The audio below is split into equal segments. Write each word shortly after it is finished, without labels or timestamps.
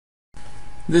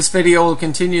This video will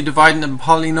continue dividing a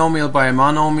polynomial by a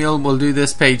monomial. We'll do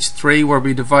this page 3 where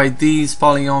we divide these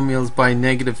polynomials by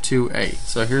negative 2a.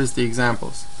 So here's the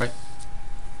examples, right?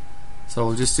 So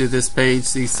we'll just do this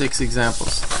page, these 6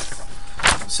 examples.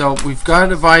 So we've got to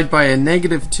divide by a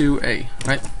negative 2a,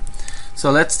 right?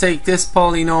 So let's take this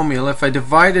polynomial. If I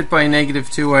divide it by negative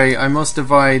 2a, I must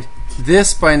divide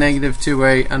this by negative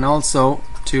 2a and also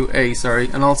 2a, sorry,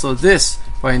 and also this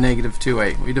by negative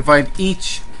 2a. We divide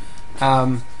each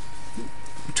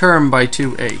term by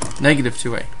 2a, negative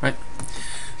 2a, right?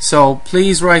 So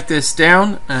please write this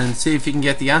down and see if you can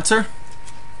get the answer.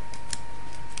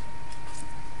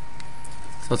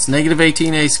 So it's negative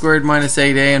 18a squared minus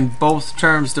 8a, and both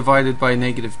terms divided by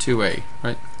negative 2a,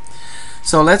 right?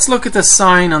 So let's look at the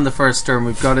sign on the first term.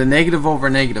 We've got a negative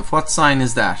over negative. What sign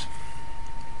is that?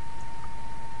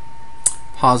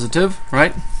 Positive,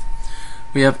 right?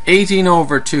 We have 18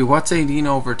 over 2. What's 18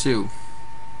 over 2?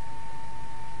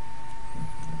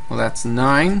 Well, that's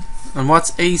 9. And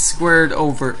what's a squared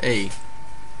over a?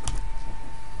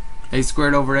 A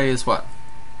squared over a is what?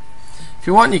 If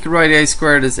you want, you could write a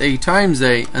squared as a times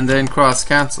a and then cross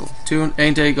cancel. 2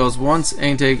 ain't a goes once,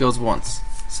 ain't a goes once.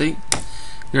 See?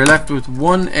 You're left with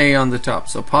 1a on the top,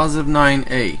 so positive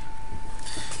 9a.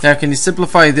 Now can you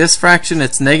simplify this fraction?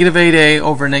 It's negative 8a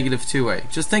over negative 2a.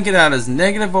 Just think of that as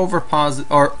negative over positive,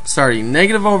 or sorry,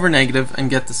 negative over negative, and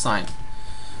get the sign.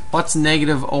 What's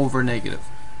negative over negative?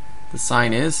 The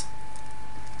sign is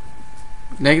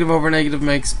negative over negative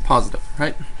makes positive,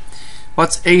 right?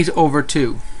 What's 8 over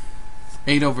 2?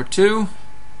 8 over 2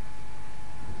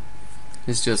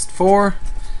 is just 4,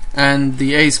 and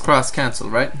the a's cross cancel,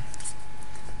 right?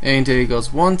 A into a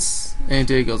goes once, a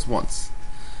into a goes once.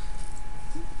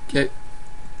 Okay,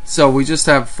 so we just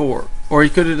have 4. Or you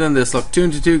could have done this. Look, 2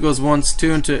 into 2 goes once,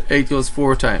 2 into 8 goes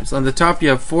 4 times. On the top you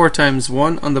have 4 times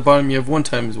 1, on the bottom you have 1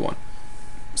 times 1.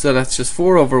 So that's just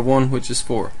 4 over 1, which is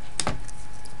 4.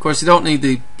 Of course, you don't need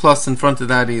the plus in front of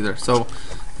that either. So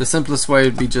the simplest way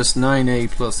would be just 9a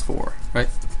plus 4, right?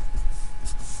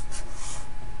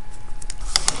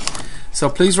 So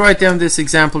please write down this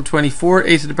example 24,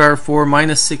 a to the power 4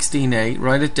 minus 16a.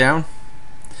 Write it down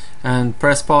and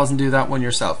press pause and do that one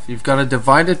yourself. You've got to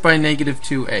divide it by negative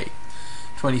 2a.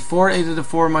 24 a to the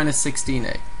 4 minus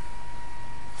 16a.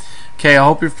 Okay, I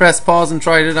hope you've pressed pause and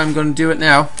tried it. I'm going to do it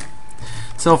now.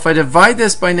 So if I divide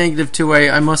this by negative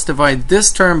 2a, I must divide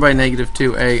this term by negative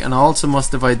 2a, and I also must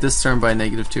divide this term by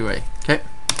negative 2a. Okay?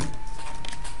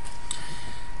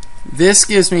 This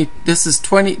gives me, this is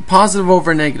 20, positive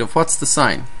over negative. What's the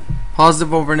sign?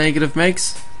 Positive over negative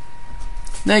makes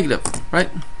negative, right?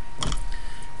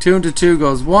 2 into 2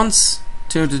 goes once,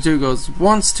 2 into 2 goes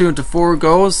once, 2 into 4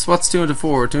 goes, what's 2 into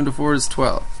 4? 2 into 4 is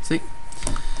 12. See?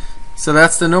 So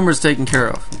that's the numbers taken care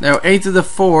of. Now a to the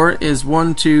 4 is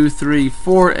 1, 2, 3,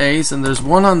 4 a's, and there's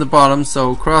 1 on the bottom,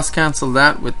 so cross cancel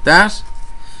that with that,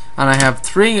 and I have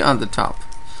 3 on the top.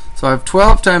 So I have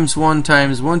 12 times 1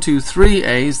 times 1, 2, 3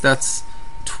 a's, that's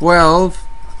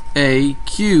 12a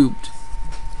cubed.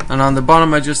 And on the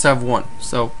bottom I just have 1,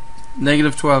 so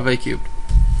negative 12a cubed.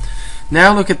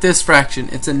 Now look at this fraction.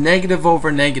 It's a negative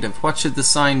over negative. What should the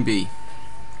sign be?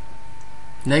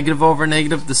 Negative over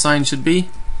negative, the sign should be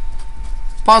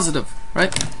positive,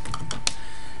 right?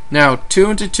 Now 2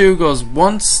 into 2 goes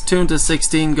once, 2 into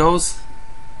 16 goes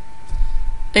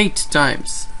 8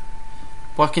 times.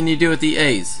 What can you do with the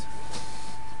a's?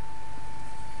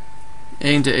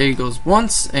 A into a goes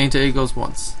once, a into a goes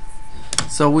once.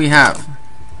 So we have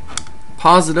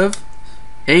positive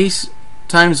 8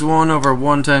 times 1 over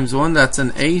 1 times 1, that's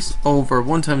an 8 over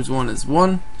 1 times 1 is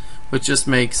 1, which just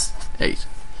makes 8.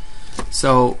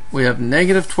 So we have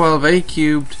negative 12a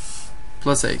cubed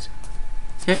plus 8.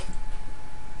 Okay.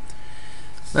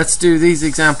 Let's do these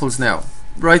examples now.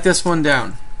 Write this one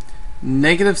down.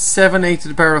 Negative 7a to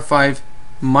the power of 5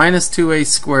 minus 2a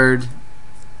squared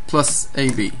plus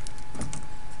ab.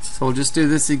 So we'll just do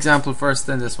this example first,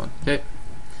 then this one. Okay.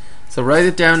 So write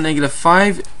it down. Negative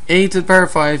 5a to the power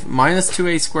of 5 minus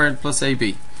 2a squared plus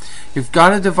ab. You've got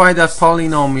to divide that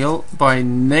polynomial by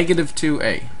negative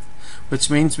 2a, which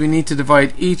means we need to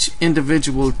divide each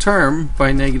individual term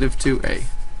by negative 2a.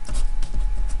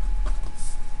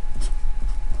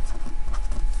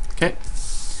 Okay.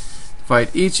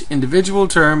 Divide each individual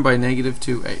term by negative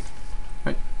 2a.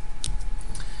 Right.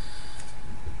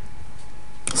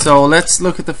 So let's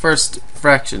look at the first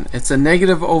fraction. It's a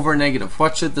negative over negative.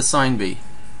 What should the sign be?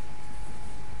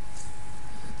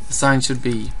 The sign should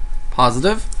be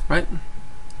positive, right?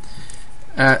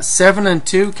 7 and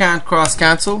 2 can't cross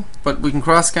cancel, but we can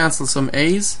cross cancel some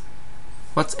a's.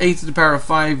 What's a to the power of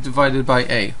 5 divided by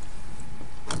a?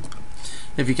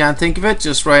 If you can't think of it,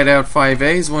 just write out 5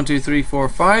 a's, 1, 2, 3, 4,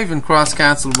 5, and cross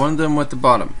cancel one of them with the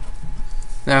bottom.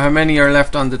 Now how many are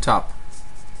left on the top?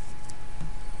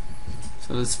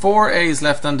 So there's 4 a's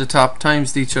left on the top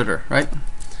times each other, right?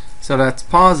 So that's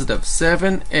positive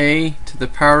 7a to the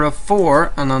power of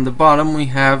 4, and on the bottom we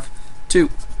have 2.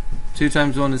 2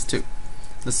 times 1 is 2.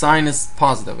 The sign is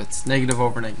positive. It's negative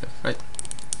over negative, right?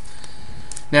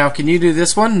 Now can you do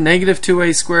this one? Negative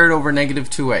 2a squared over negative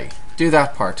 2a. Do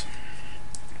that part.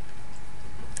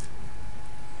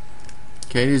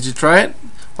 Okay, did you try it?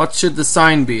 What should the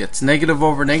sign be? It's negative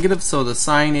over negative, so the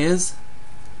sign is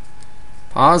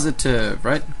positive,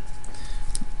 right?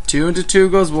 2 into 2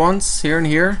 goes once, here and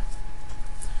here.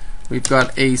 We've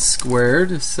got a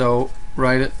squared, so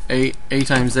write it a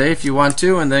times a if you want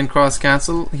to, and then cross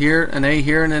cancel here, an a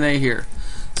here, and an a here.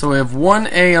 So we have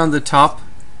 1a on the top,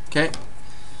 okay,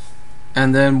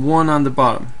 and then 1 on the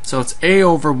bottom. So it's a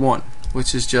over 1,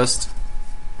 which is just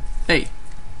a. You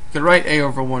could write a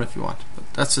over 1 if you want, but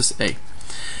that's just a.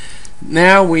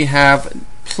 Now we have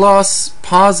plus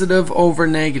positive over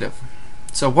negative.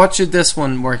 So what should this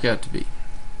one work out to be?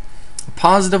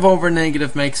 Positive over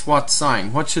negative makes what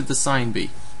sign? What should the sign be?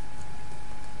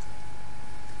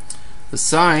 The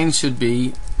sign should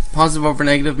be positive over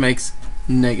negative makes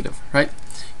negative, right?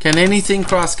 Can anything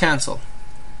cross cancel?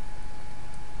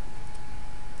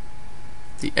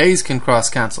 The a's can cross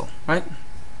cancel, right?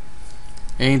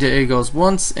 A into a goes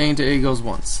once, a into a goes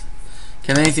once.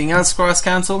 Can anything else cross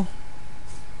cancel?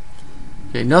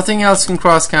 Okay, nothing else can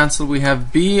cross cancel. We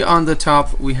have b on the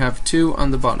top, we have 2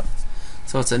 on the bottom.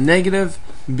 So it's a negative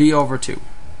b over 2.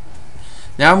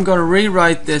 Now I'm going to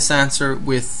rewrite this answer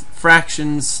with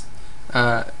fractions,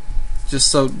 just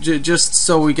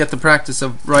so we get the practice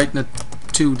of writing it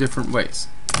 2 different ways.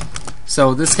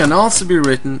 So this can also be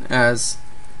written as,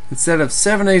 instead of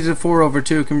 7a to the 4 over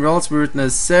 2, it can also be written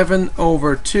as 7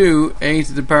 over 2 a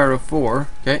to the power of 4,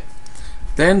 okay,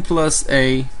 then plus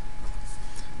a,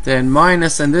 then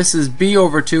minus, and this is b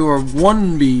over 2, or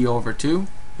 1b over 2,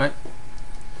 right?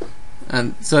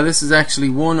 And so this is actually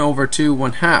 1 over 2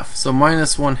 1/2, so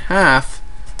minus 1/2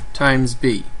 times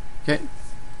b, okay?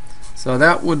 So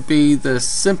that would be the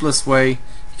simplest way.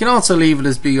 You can also leave it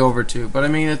as b over 2, but I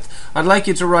mean, I'd like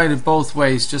you to write it both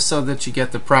ways just so that you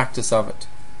get the practice of it.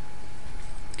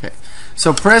 Okay,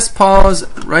 so press pause,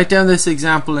 write down this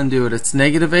example and do it. It's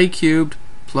negative a cubed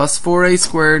plus 4a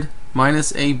squared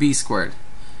minus ab squared.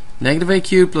 Negative a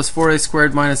cubed plus 4a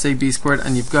squared minus ab squared,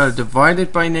 and you've got to divide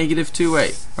it by negative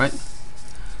 2a, right?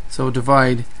 So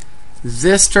divide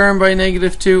this term by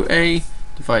negative 2a,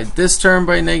 divide this term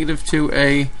by negative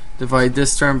 2a, divide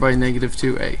this term by negative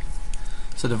 2a.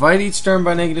 So divide each term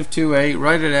by negative 2a,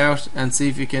 write it out, and see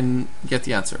if you can get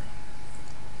the answer.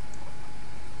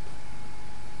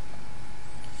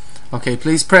 Okay,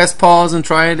 please press pause and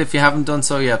try it if you haven't done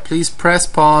so yet. Please press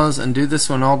pause and do this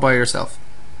one all by yourself.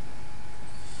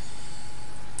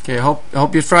 Okay, I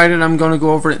hope you tried it. I'm going to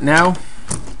go over it now.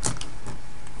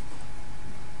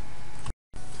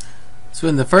 So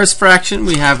in the first fraction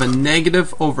we have a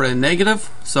negative over a negative.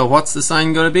 So what's the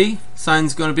sign going to be?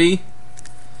 Sign's going to be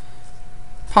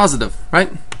positive,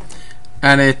 right?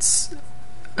 And it's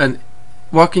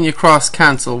what can you cross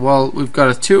cancel? Well, we've got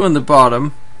a 2 on the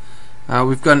bottom.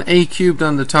 We've got an a cubed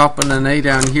on the top and an a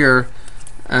down here.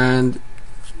 And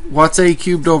what's a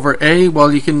cubed over a?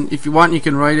 Well, you can, if you want, you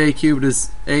can write a cubed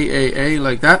as a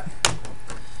like that,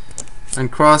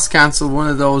 and cross cancel one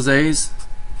of those a's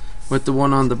with the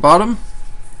one on the bottom.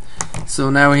 So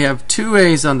now we have 2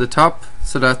 a's on the top,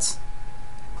 so that's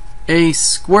a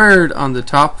squared on the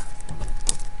top,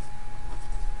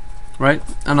 right?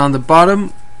 And on the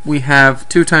bottom we have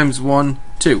 2 times 1,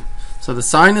 2. So the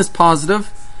sign is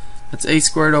positive. That's a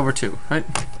squared over 2, right?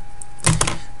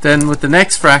 Then with the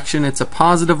next fraction, it's a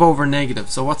positive over negative.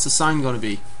 So what's the sign going to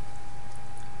be?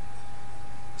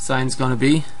 Sign's going to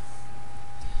be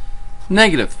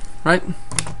negative, right?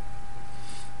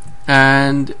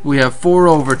 And we have 4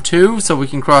 over 2, so we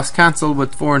can cross cancel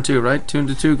with 4 and 2, right? 2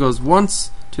 into 2 goes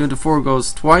once, 2 into 4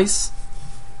 goes twice.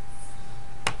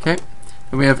 Okay,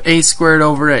 and we have a squared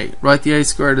over a. Write the a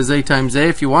squared as a times a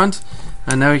if you want.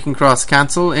 And now we can cross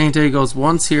cancel. A into a goes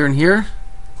once here and here.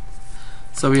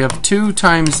 So we have 2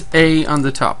 times a on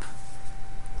the top.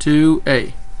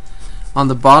 2a. On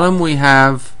the bottom we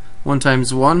have 1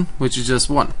 times 1, which is just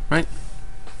 1, right?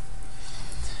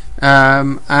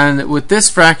 And with this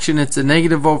fraction it's a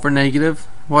negative over negative.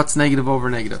 What's negative over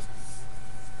negative?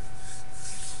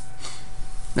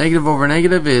 Negative over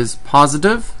negative is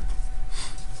positive.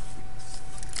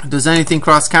 Does anything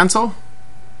cross cancel?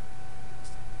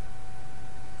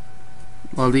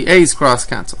 Well, the a's cross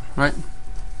cancel, right?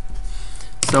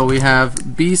 So we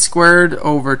have b squared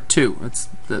over 2. It's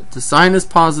the sign is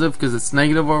positive because it's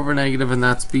negative over negative, and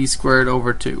that's b squared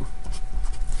over 2.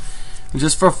 And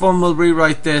just for fun, we'll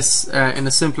rewrite this in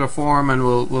a simpler form, and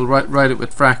we'll write it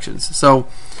with fractions. So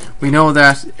we know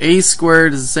that a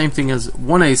squared is the same thing as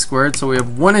 1a squared, so we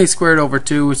have 1a squared over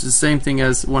 2, which is the same thing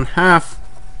as 1/2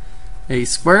 a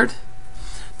squared.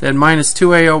 Then minus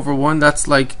 2a over 1, that's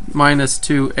like minus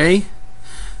 2a.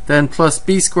 Then plus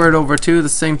b squared over 2, the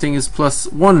same thing as plus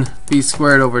 1b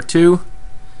squared over 2.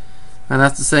 And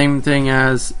that's the same thing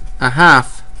as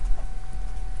 1/2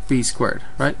 b squared,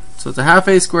 right? So it's 1/2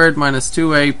 a squared minus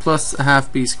 2a plus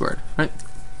 1/2 b squared, right?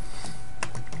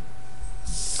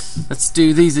 Let's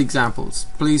do these examples.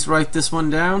 Please write this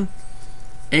one down.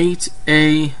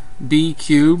 8ab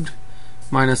cubed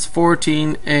minus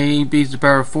 14ab to the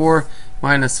power of 4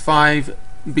 minus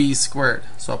 5b squared.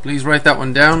 So please write that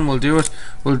one down. We'll do it.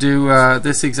 We'll do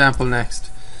this example next.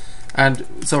 And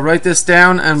so write this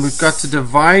down, and we've got to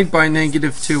divide by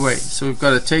negative 2a. So we've got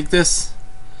to take this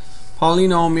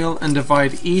polynomial and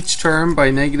divide each term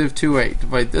by negative 2a.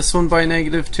 Divide this one by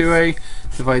negative 2a,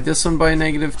 divide this one by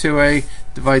negative 2a,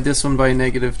 divide this one by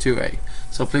negative 2a.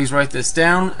 So please write this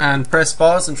down and press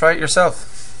pause and try it yourself.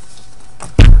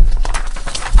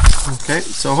 Okay,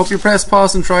 so I hope you press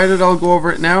pause and tried it. I'll go over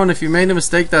it now, and if you made a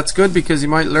mistake, that's good, because you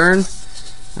might learn,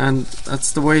 and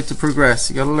that's the way to progress.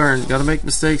 You gotta learn, you gotta make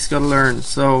mistakes, you gotta learn.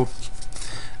 So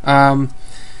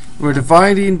we're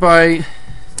dividing by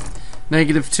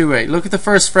negative 2a. Look at the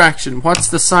first fraction. What's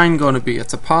the sign going to be?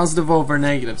 It's a positive over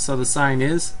negative, so the sign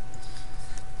is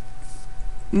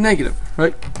negative,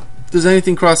 right? Does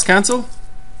anything cross cancel?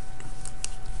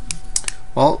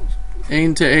 Well, a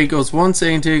into a goes once, a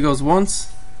into a goes once,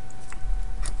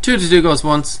 2 to 2 goes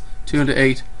once, 2 into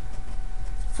 8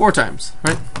 4 times,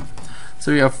 right?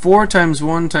 So we have 4 times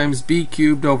 1 times b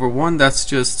cubed over 1. That's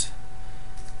just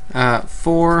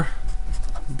 4b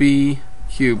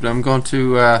cubed. I'm going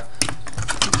to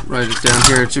write it down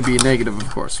here. It should be negative, of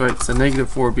course, right? It's a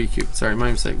negative 4b cubed. Sorry,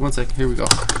 my mistake. One second. Here we go.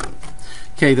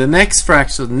 Okay, the next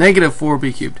fraction, so negative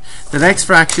 4b cubed. The next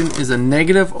fraction is a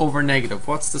negative over negative.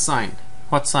 What's the sign?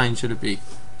 What sign should it be?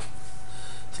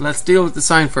 So let's deal with the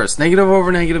sign first. Negative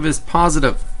over negative is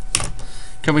positive.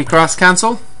 Can we cross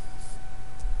cancel?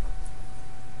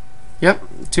 Yep.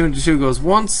 2 into 2 goes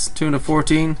once. 2 into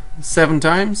 14 7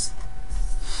 times.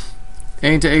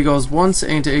 A into a goes once. A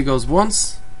into a goes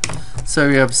once. So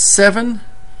we have 7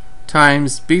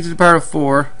 times b to the power of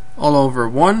 4 all over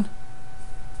 1,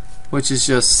 which is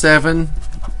just 7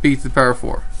 b to the power of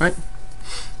 4, right?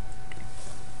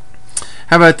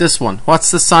 How about this one? What's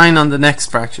the sign on the next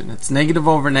fraction? It's negative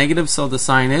over negative, so the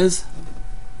sign is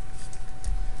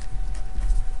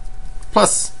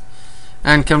plus.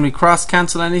 And can we cross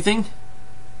cancel anything?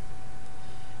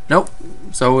 Nope.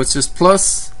 So it's just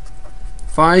plus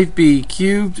 5b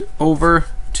cubed over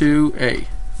 2a,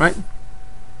 right?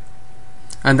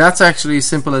 And that's actually as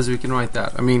simple as we can write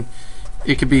that. I mean,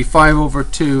 it could be 5 over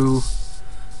 2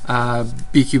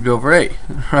 b cubed over a,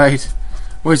 right?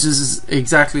 Which is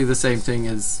exactly the same thing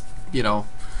as, you know,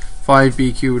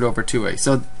 5b cubed over 2a.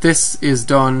 So this is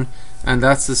done, and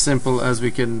that's as simple as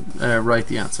we can write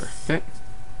the answer. Okay.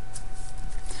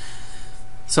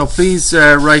 So please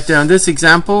write down this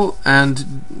example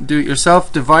and do it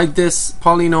yourself. Divide this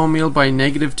polynomial by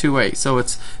negative 2a. So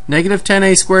it's negative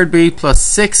 10a squared b plus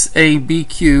 6ab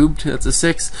cubed, that's a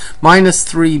 6, minus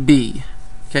 3b.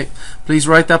 Okay. Please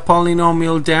write that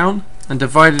polynomial down and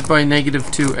divide it by negative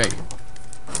 2a.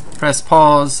 Press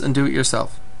pause and do it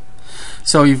yourself.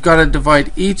 So you've got to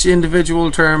divide each individual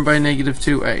term by negative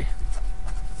 2a.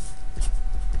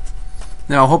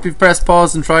 Now I hope you've pressed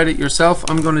pause and tried it yourself.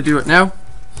 I'm going to do it now.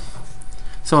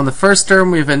 So in the first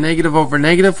term we have a negative over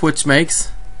negative, which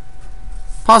makes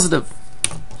positive.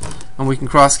 And we can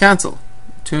cross cancel.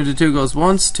 2 into 2 goes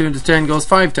once, 2 into 10 goes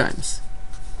 5 times.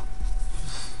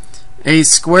 A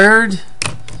squared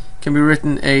can be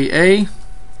written AA.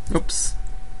 Oops.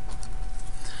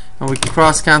 And we can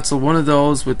cross cancel one of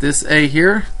those with this a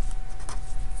here,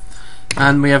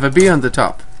 and we have a b on the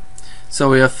top. So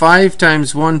we have 5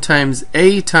 times 1 times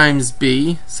a times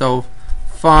b, so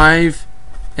 5ab,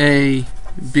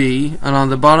 and on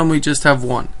the bottom we just have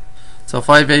 1. So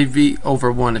 5ab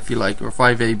over 1 if you like, or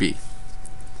 5ab.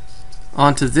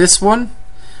 On to this one.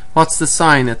 What's the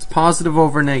sign? It's positive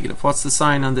over negative. What's the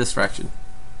sign on this fraction?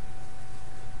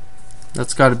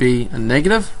 That's got to be a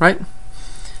negative, right?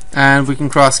 And we can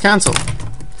cross cancel.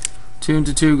 2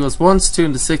 into 2 goes once, 2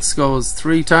 into 6 goes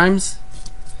 3 times.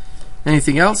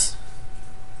 Anything else?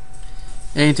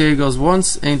 A into a goes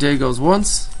once, A into a goes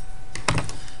once.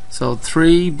 So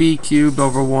 3b cubed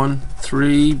over 1,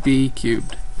 3b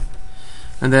cubed.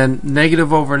 And then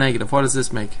negative over negative, what does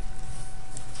this make?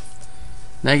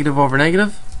 Negative over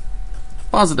negative?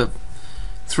 Positive.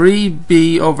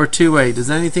 3b over 2a. Does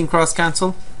anything cross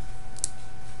cancel?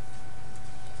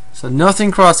 So nothing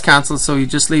cross cancels, so you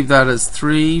just leave that as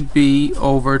 3b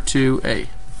over 2a.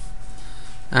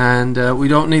 And we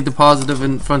don't need the positive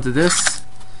in front of this,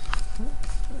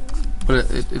 but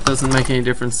it doesn't make any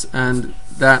difference, and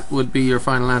that would be your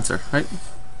final answer, right?